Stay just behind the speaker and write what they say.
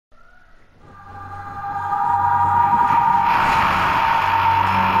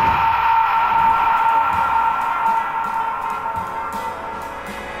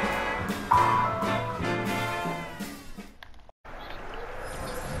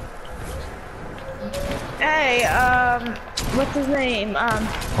Hey, what's his name?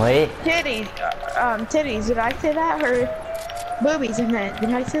 Wait. Titties. Titties. Did I say that? Or boobies, I meant. Did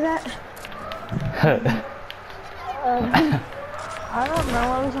I say that? I don't know.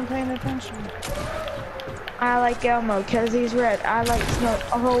 I wasn't paying attention. I like Elmo because he's red. I like smoke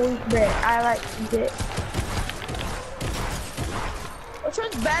a whole wheat bread. I like it. Which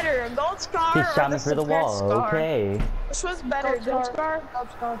one's better, a gold scar He or shot the me through the suppressed wall. scar? Okay. Which one's better, gold scar?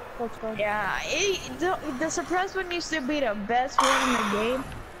 Gold scar. Yeah, the suppressed one used to be the best one in the game.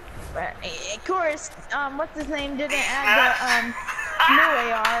 But of course, what's his name didn't add the new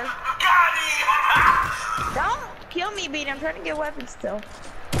AR. Don't kill me, Beat. I'm trying to get weapons still.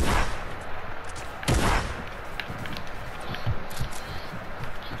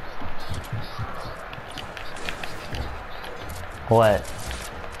 What?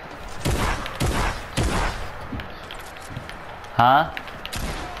 Huh?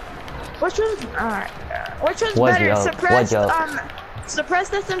 Which one's What better, joke? suppressed What joke?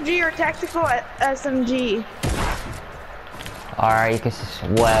 suppressed SMG or tactical SMG? Alright, you can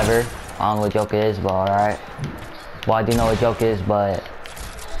whatever. I don't know what joke it is, but alright. Well, I do know what joke is, but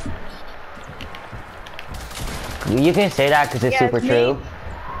you can say that because it's super true.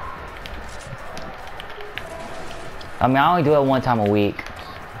 I mean, I only do it one time a week.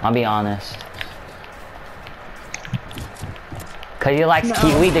 I'll be honest. Cause you like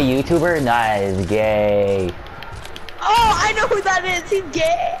Kiwi the YouTuber? That is gay. Oh, I know who that is. He's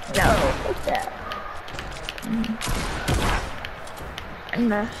gay. No, what's that?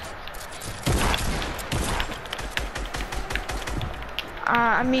 No.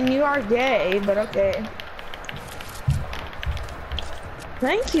 I mean, you are gay, but okay.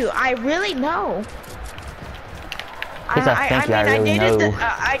 Thank you. I really know.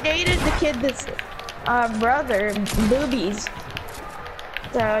 I dated the kid that's brother, boobies.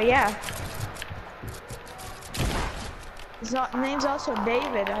 So yeah. His name's also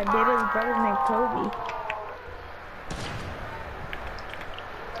David. I dated his brother named Kobe.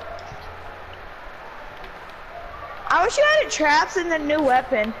 I wish you had traps in the new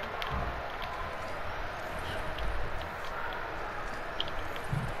weapon.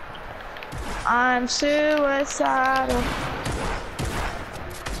 I'm suicidal.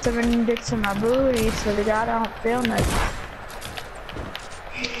 7 dicks in my booty, so the God I don't feel nothing.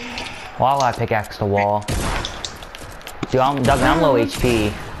 Why would I pickaxe the wall? Dude, I'm low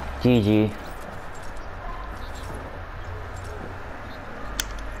HP. GG.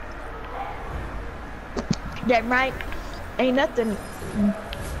 That right? Ain't nothing.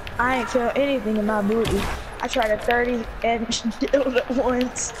 I ain't feel anything in my booty. I tried a 30-inch dildo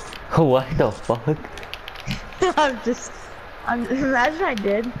once. What the fuck? Imagine I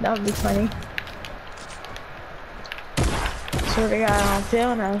did. That would be funny. Swear to God, I don't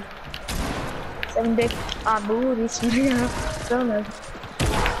feel no. 7 dick on booty, swear to God, I don't feel no.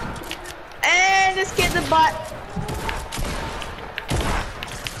 And this kid's a bot.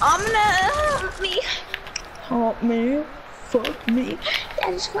 I'm gonna help me. Help me. Fuck me.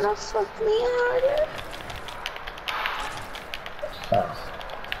 Daddy's gonna fuck me harder.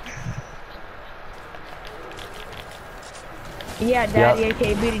 Yeah, Daddy,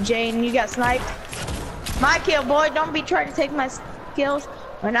 aka Beauty Jane, you got sniped. My kill, boy. Don't be trying to take my kills.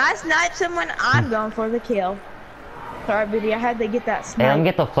 When I snipe someone, I'm going for the kill. Sorry, Beauty, I had to get that snipe. Hey, let me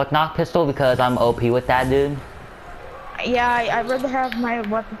get the flick knock pistol because I'm OP with that, dude. Yeah, I'd rather have my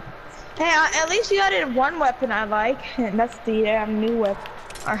weapon. Hey, at least you added one weapon I like, and that's the new weapon.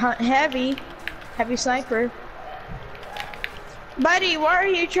 Or heavy sniper. Buddy, why are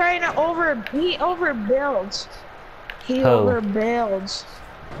you trying to he overbuilds. He overbuilds.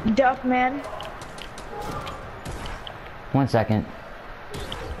 Duckman. 1 second.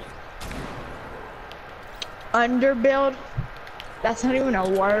 Underbuild? That's not even a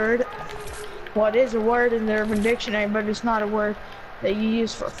word. Well, it is a word in the Urban Dictionary, but it's not a word that you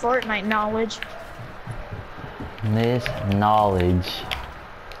use for FORTNITE knowledge. This knowledge.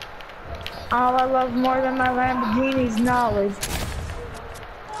 All I love more than my Lamborghini's knowledge.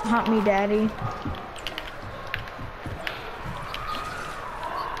 Hunt me, Daddy.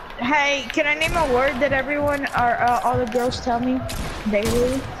 Hey, can I name a word that everyone or all the girls tell me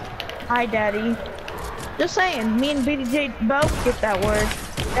daily? Hi, Daddy. Just saying, me and BDJ both get that word,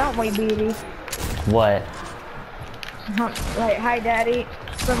 don't we, BD? What? Like, hi, Daddy,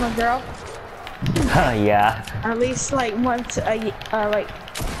 from a girl. Yeah. At least like once a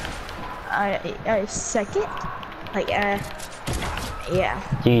second. Like, yeah.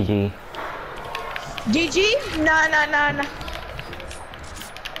 GG. GG? No.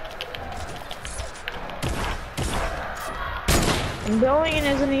 Billion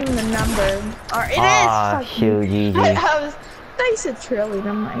isn't even the number. Or it is. Ah, shoot, GG. They said trillion.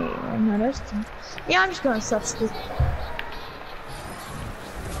 I'm like, no, that's. Yeah, I'm just gonna substitute.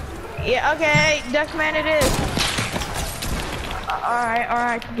 Yeah, okay, Duckman it is.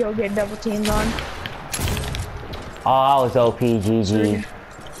 Alright, go get double teamed on. Oh, I was OP, GG.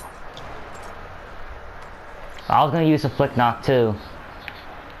 I was gonna use a flick knock too.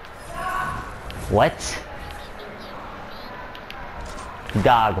 What?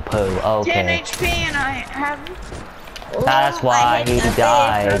 Dog poo, okay. 10 HP and I have. That's why he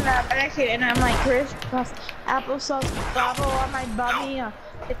died. And I'm like, Chris, applesauce, bubble on my bummy.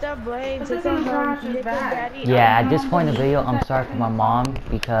 Hit the blades, hit the horns, hit the daddy. Yeah, at this point in the video, I'm sorry for my mom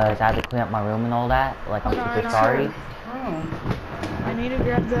because I had to clean up my room and all that. Like, I'm super sorry. I need to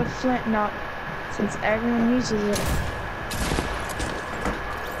grab the flint knock since everyone uses it.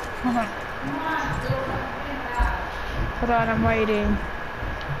 Hold on, I'm waiting.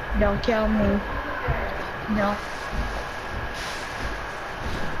 Don't kill me. No.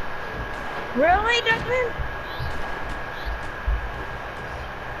 Really, Duckman?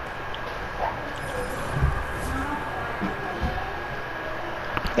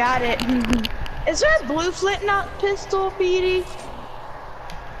 Got it. Is there a blue flint knock pistol, BD?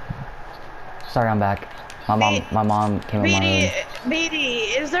 Sorry, I'm back. My mom came in my room.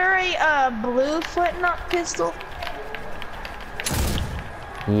 BD, is there a blue flint knock pistol?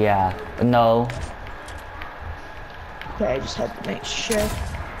 Yeah. No. Okay, I just had to make sure.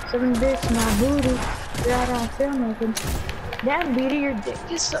 7 dicks in my booty. Yeah, I don't feel nothing. Damn, BD, your dick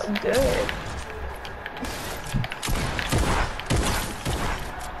is so good.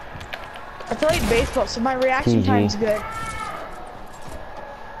 I played baseball, so my reaction time's good.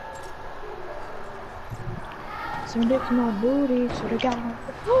 7 dicks in my booty, so they got one.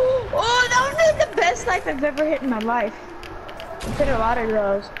 Oh, that was the best knife I've ever hit in my life. I've hit a lot of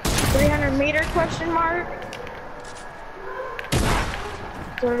those. 300 meter question mark?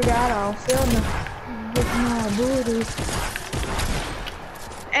 Swear to God, I don't feel nothing. With my booty.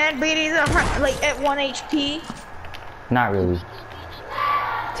 And BD's like at 1 HP. Not really.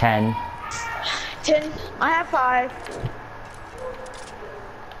 10. 10. I have 5.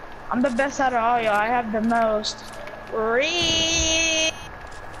 I'm the best out of all y'all. I have the most.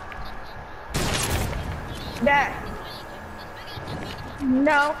 That.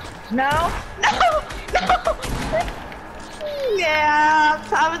 No. Yeah,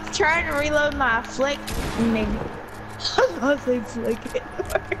 I was trying to reload my flick. I was about to say flick it.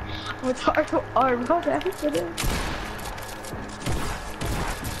 With arm, hold on.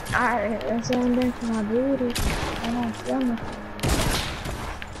 Alright, that's what I'm doing for my booty. I don't feel me.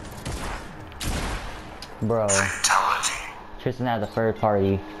 Bro. Tristan had the third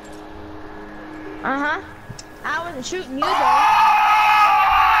party. Uh-huh. I wasn't shooting you though.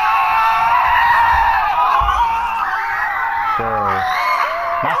 Sure.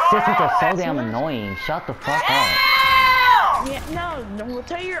 My sisters are so damn annoying. Shut the fuck up. Yeah, no, we'll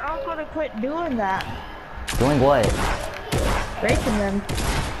tell your uncle to quit doing that. Doing what? Raping them.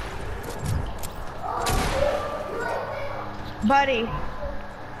 Buddy,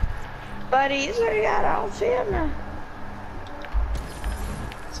 you swear to God, I don't feel me.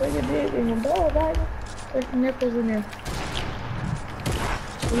 So you did in your ball, baby. There's some nipples in there.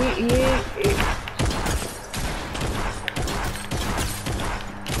 Yeah.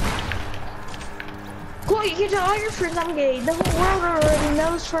 Cool, you can tell all your friends I'm gay. The whole world already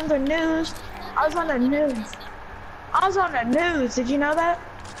knows from the news. I was on the news. Did you know that?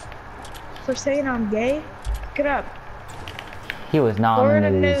 For saying I'm gay? Look it up. He was not on the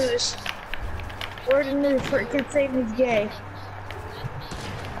news. Word of news for it can say he's gay.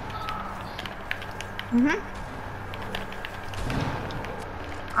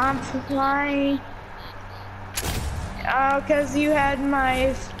 I'm flying. Oh, cause you had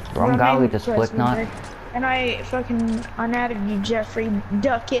my. Wrong guy with the split knot. And I fucking unadded you, Jeffrey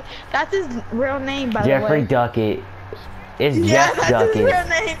Duckett. That's his real name, by the way. Jeffrey Duckett. It's Jeff Duckett. That's his real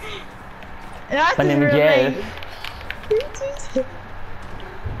name. That's My his name is real Jeff.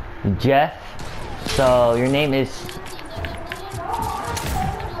 Jeff. So your name is.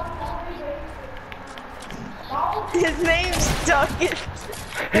 His name's Duckett.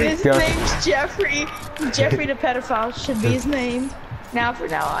 And his name's Jeffrey. Jeffrey the pedophile should be his name. Now from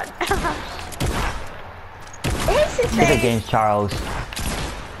now on. What's his name? Good game, Charles.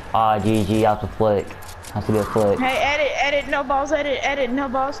 Ah, GG out the flick. Has to be a flick. Hey, edit, no balls, edit, no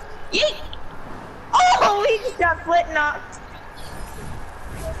balls. Yeet! Oh, he just got flit knocked.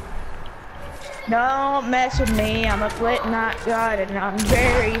 Don't mess with me. I'm a flit knock god and I'm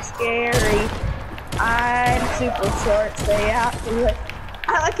very scary. I'm super short, so you have to look.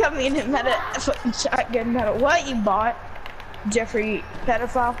 I like how me and him had a fucking shotgun battle. What you bought? Jeffrey,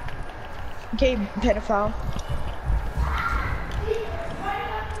 pedophile? Okay, pedophile.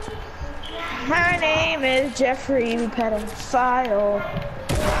 My name is Jeffrey, pedophile.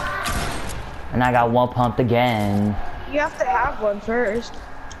 And I got one pumped again. You have to have one first.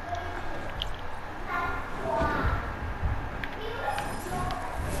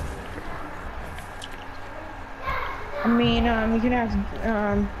 I mean, you can have,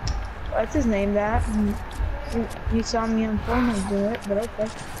 what's his name, that? You saw me on FORTNITE do it, but okay.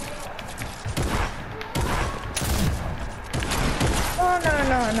 Oh,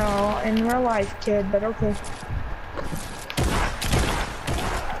 no, in real life, kid, but okay.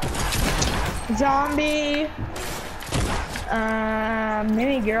 Zombie.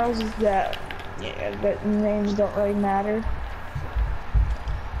 Many girls that, yeah, but names don't really matter.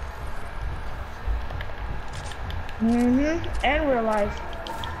 And real life.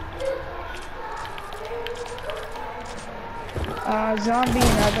 Zombie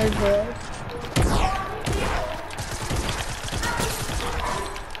and other girls.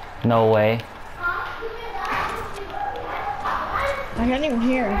 No way. I can't even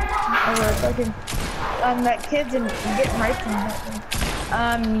hear. Over fucking, that kid's getting right from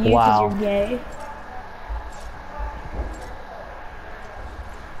that. You, wow. 'cause you're gay.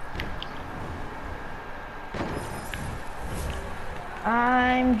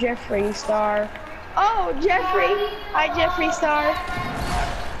 I'm Jeffrey Star. Oh, Jeffrey! Hi, Jeffrey Star.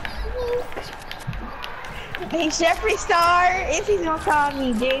 Hey, Jeffrey Star. If he's gonna call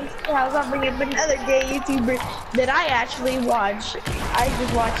me James, I'll bring up another gay YouTuber that I actually watch. I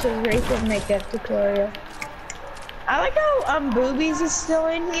just watched his racial makeup tutorial. I like how Boobies is still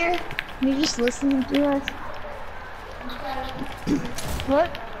in here. He's just listening to us. What?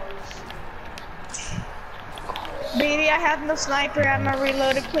 Baby, I have no sniper. I'm gonna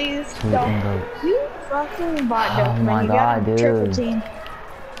reload it, please. Don't. You fucking bot Oh dope, my man. You god, got a triple dude. team.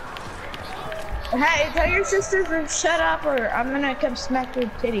 Hey, tell your sisters to shut up or I'm gonna come smack their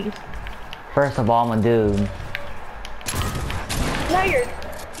titties. First of all, I'm a dude. No, you're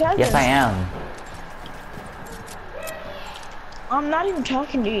cousins. Yes, I am. I'm not even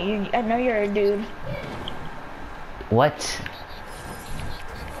talking to you. I know you're a dude. What?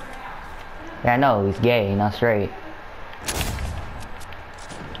 Yeah, I know, he's gay, not straight.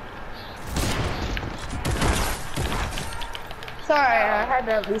 Sorry, I had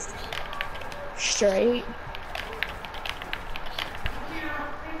to at least straight.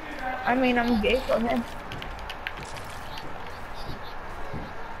 I mean, I'm gay for him.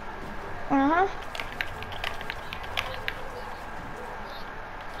 Uh-huh.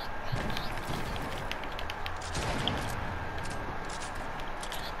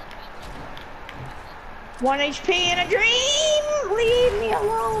 One HP in a dream! Leave me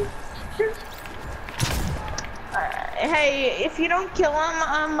alone! Hey, if you don't kill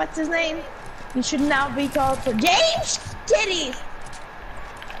him, what's his name? You should now be called for James Titties!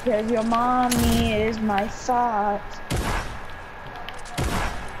 Because your mommy is my thought.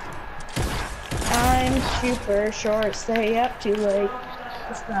 I'm super short, stay up too late.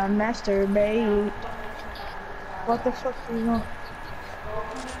 It's not masturbate. What the fuck do you want?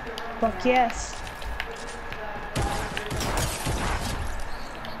 Fuck yes.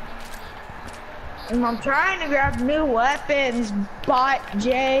 And I'm trying to grab new weapons, bot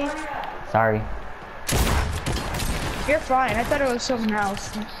Jay. Sorry. You're fine. I thought it was someone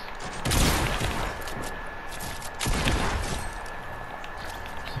else.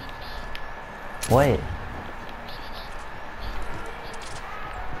 What?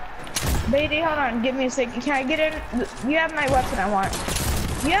 Baby, hold on. Give me a second. Can I get in? You have my weapon I want.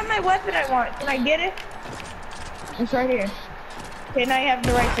 You have my weapon I want. Can I get it? It's right here. Okay, now you have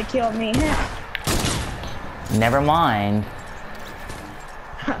the right to kill me. Never mind.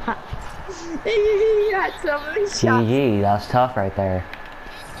 You got so many shots. GG, that was tough right there.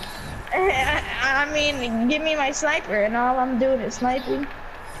 I mean, give me my sniper and all I'm doing is sniping.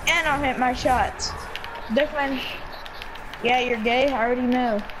 And I'll hit my shots. Different. Yeah, you're gay. I already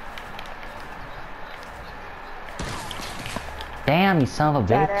know. Damn, you son of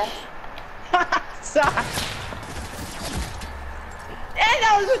a bitch. Sorry. And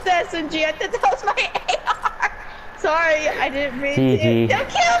that was with the SMG. I thought that was my AR. Sorry, I didn't mean GG. to. Don't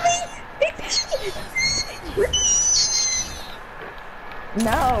kill me.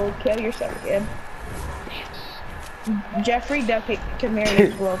 No, kill yourself again. Jeffrey, don't come here,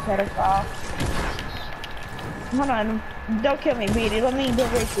 you little pedophile. Hold on, don't kill me, Beatty. Let me go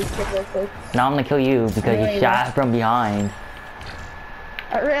rape this kid real quick. Now I'm gonna kill you because Really? you shot from behind.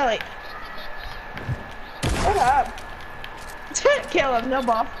 Really? up. Kill him, no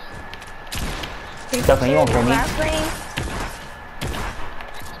ball. Duckman, you won't kill me.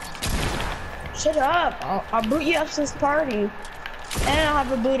 Shut up. I'll boot you up to this party. And I'll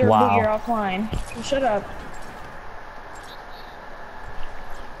have a booter Wow. boot you offline. So shut up.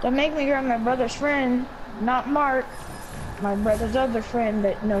 Don't make me grab my brother's friend, not Mark. My brother's other friend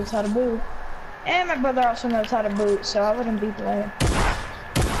that knows how to boot. And my brother also knows how to boot, so I wouldn't be playing.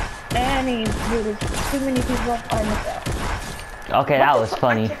 And he booted too many people I missed out. Okay, that was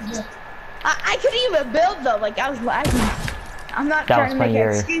funny. I couldn't even build though, like I was lagging. I'm not That trying was to make funny, an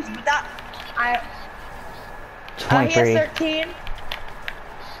Yuri. excuse, but that I 23. he has 13.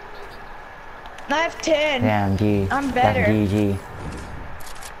 I have 10. Damn, G. I'm better. That's GG.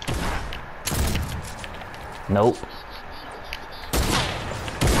 Nope.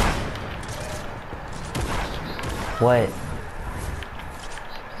 What?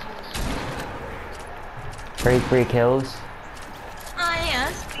 33 kills? I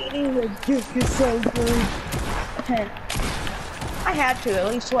am speeding the juke is so good. I had to at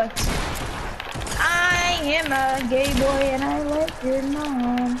least once. I am a gay boy and I like your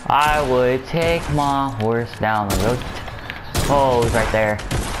mom. I would take my horse down the road. Oh, he's right there.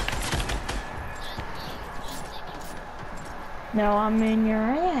 No, I'm in your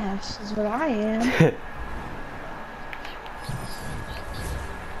ass is what I am.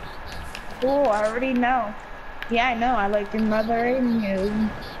 Oh, I already know. Yeah, I know. I like your mother and you.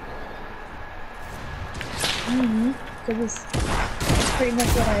 Because it's pretty much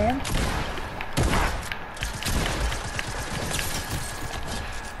what I am.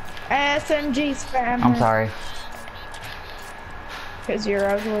 SMG spam. I'm sorry. Because you're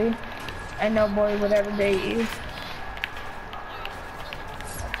ugly. And no boy would ever date you.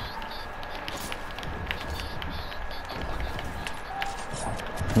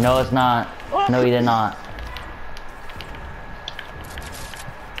 No, it's not. No, you did not.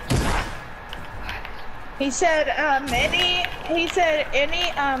 He said, any, Dude,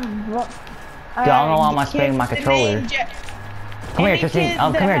 I don't know why I'm not spraying my controller. Come here, Tristan.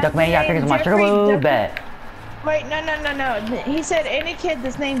 Come here, Duckman. Yeah, I think it's my sugar boo bet. Wait, no. He said any kid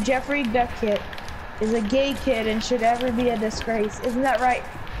that's named Jeffrey Duckkit is a gay kid and should ever be a disgrace. Isn't that right,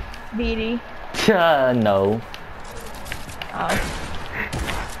 BD? No. Oh.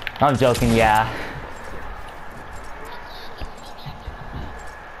 I'm joking, yeah.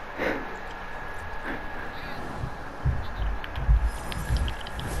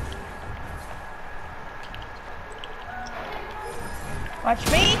 Watch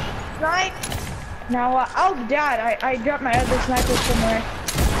me, snipe. Now, oh dad, I dropped my other sniper somewhere.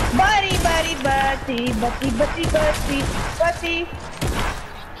 Buddy.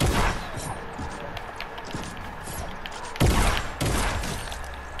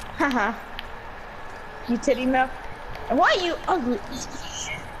 Haha. You titty milk. Why are you ugly?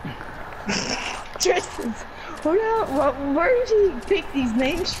 Tristan, where did he pick these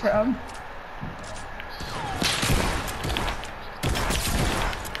names from?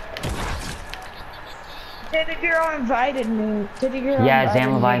 Titty girl invited me. Titty girl Yeah, invited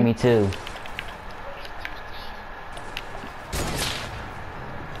Zam invited me too.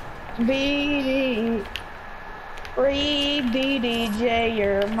 BD. Free BDJ,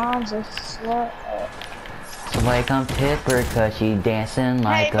 your mom's a slut. Somebody come tip her cause she dancing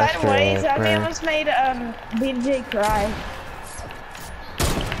like Hey, a by the way, stripper. Zombie almost made BDJ cry.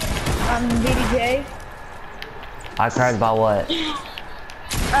 BDJ. I cried about what?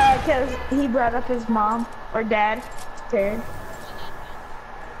 Cause he brought up his mom or dad. Jared.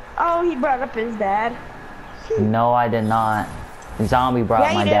 Oh, he brought up his dad. No, I did not. Zombie brought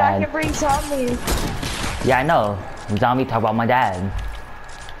Yeah, my you did. dad. I can bring Zombie. Yeah, I know. Zombie talk about my dad.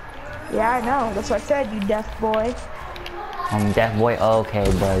 Yeah, I know. That's what I said, you deaf boy. I'm deaf boy. Okay,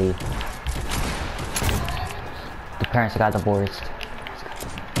 buddy. The parents got divorced.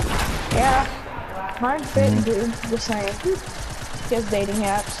 Yeah. Mine's fit, dude. Just saying. Just dating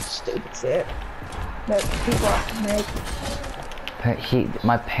apps. Stupid shit. That people have to make.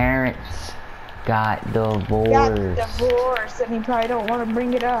 My parents got divorced. Got divorced, and you probably don't want to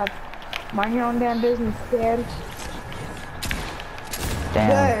bring it up. Mind your own damn business, kid.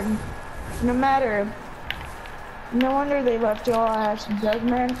 Damn. Good. No matter. No wonder they left you all ass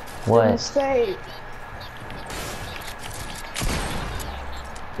judgment. What? In the state.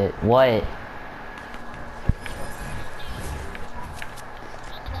 What?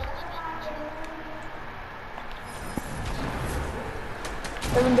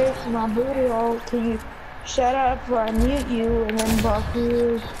 Seven days for my booty hole. Can you shut up or I mute you and then block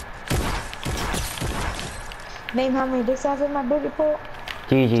you? Name how many dicks I have in my booty hole?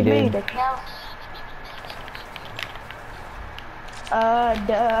 GG, Too many dude. to count.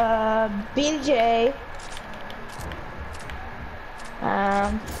 The BJ.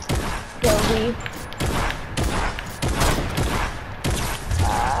 Joey.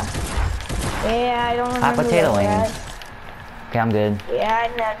 Yeah, I don't remember. Hot potato wings. Okay, I'm good. Yeah, I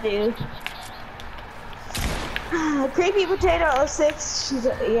know, dude. Creepy Potato 06.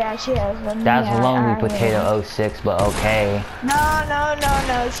 Yeah, she has them. That's yeah, Lonely Potato 06, but okay. No.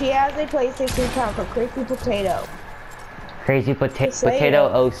 She has a PlayStation account for Creepy Potato. Crazy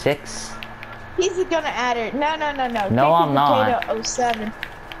Potato 06? He's gonna add her. No. No, I'm not. Potato 07.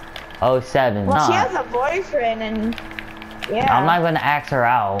 07, Well, nah. she has a boyfriend and yeah. I'm not gonna ask her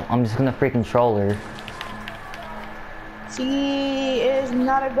out. I'm just gonna freaking troll her. She is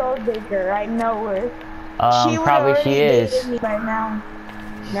not a gold digger. I know her. Probably she is. Me by now.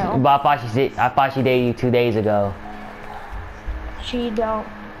 No. But I thought she dated you 2 days ago. She don't.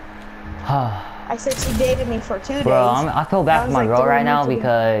 I said she dated me for 2 days. Bro, I feel bad for my girl right now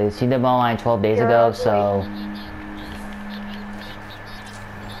because she did my line 12 days ago, so.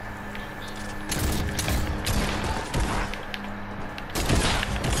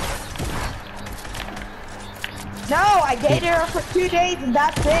 No, I dated her for 2 days and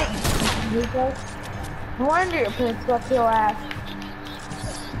that's it. No wonder your prince left your ass.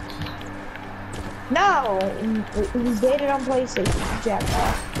 No, we dated on PlayStation,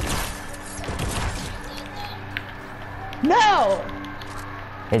 jackass. No!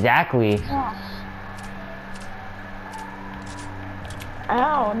 Exactly. Yeah.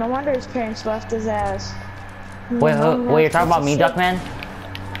 Oh, no wonder his parents left his ass. Wait, you're talking about me, Duckman?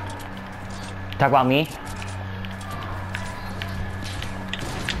 Talk about me?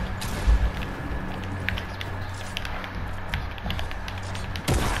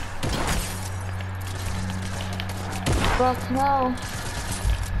 Fuck no.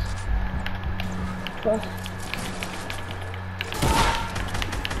 Fuck.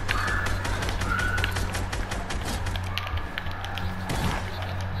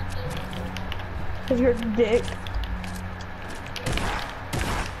 Cause you're a dick.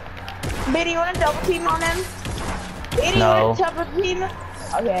 Biddy, you wanna double team on him? Biddy, No. you wanna double team?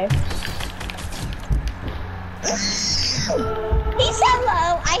 Okay. He's so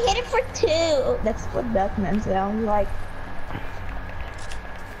low. I hit it for 2. That's what Duckman sounds like.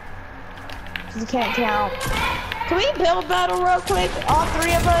 You can't count. Can we build battle real quick? All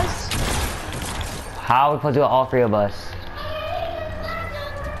 3 of us? How are we supposed to do it, all 3 of us?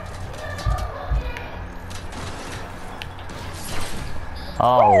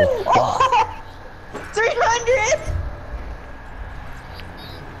 Oh, fuck. 300!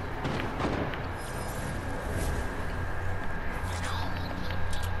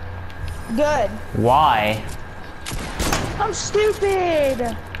 Good. Why? I'm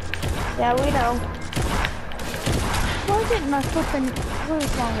stupid! Yeah, we know. Why didn't my flipping... What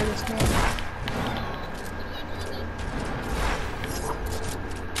is wrong with this game?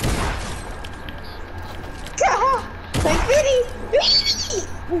 Thanks, Biddy!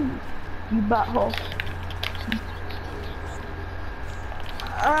 You butthole.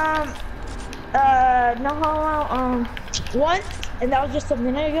 No homo, once, and that was just a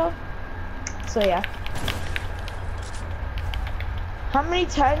minute ago. So yeah. How many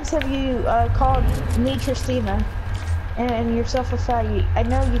times have you called me Christina and yourself a faggot? I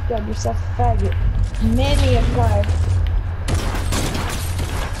know you've called yourself a faggot. Many a time.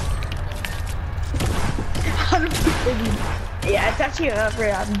 Yeah, it's actually over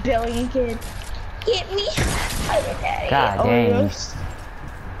a billion kid. Get me. God dang.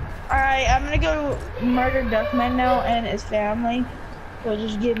 Alright, I'm gonna go murder Duckman now and his family. So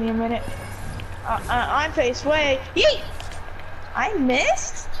just give me a minute. I'm face way. Yeet! I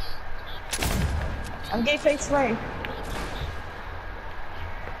missed? I'm gay face way.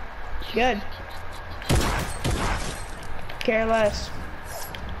 Good. Care less.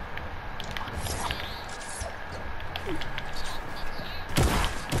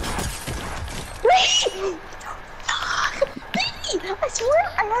 I swear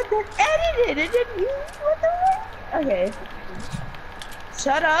I had that edited. It didn't use what the heck? Okay.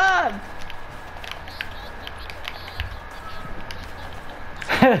 Shut up.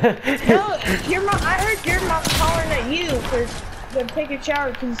 No, your mom. I heard your mom hollering at you for to take a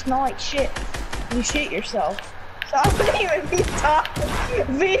shower because you smell like shit. You shit yourself. So I wouldn't even be talking.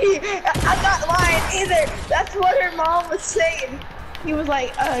 I'm not lying either. That's what her mom was saying. He was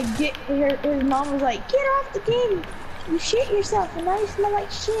like, his mom was like, get off the game. You shit yourself and now you smell like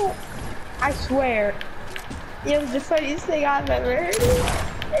shit. I swear. It was the funniest thing I've ever heard.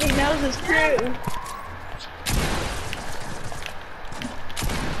 And he knows it's true.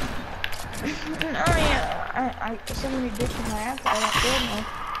 Oh yeah. I so many dicks in my ass. I don't feel no.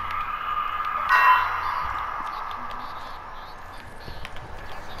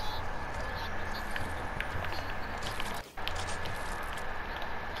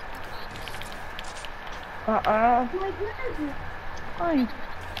 Fine.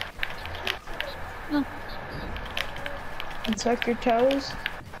 No. And suck your toes.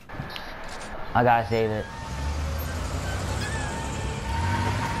 I gotta save it.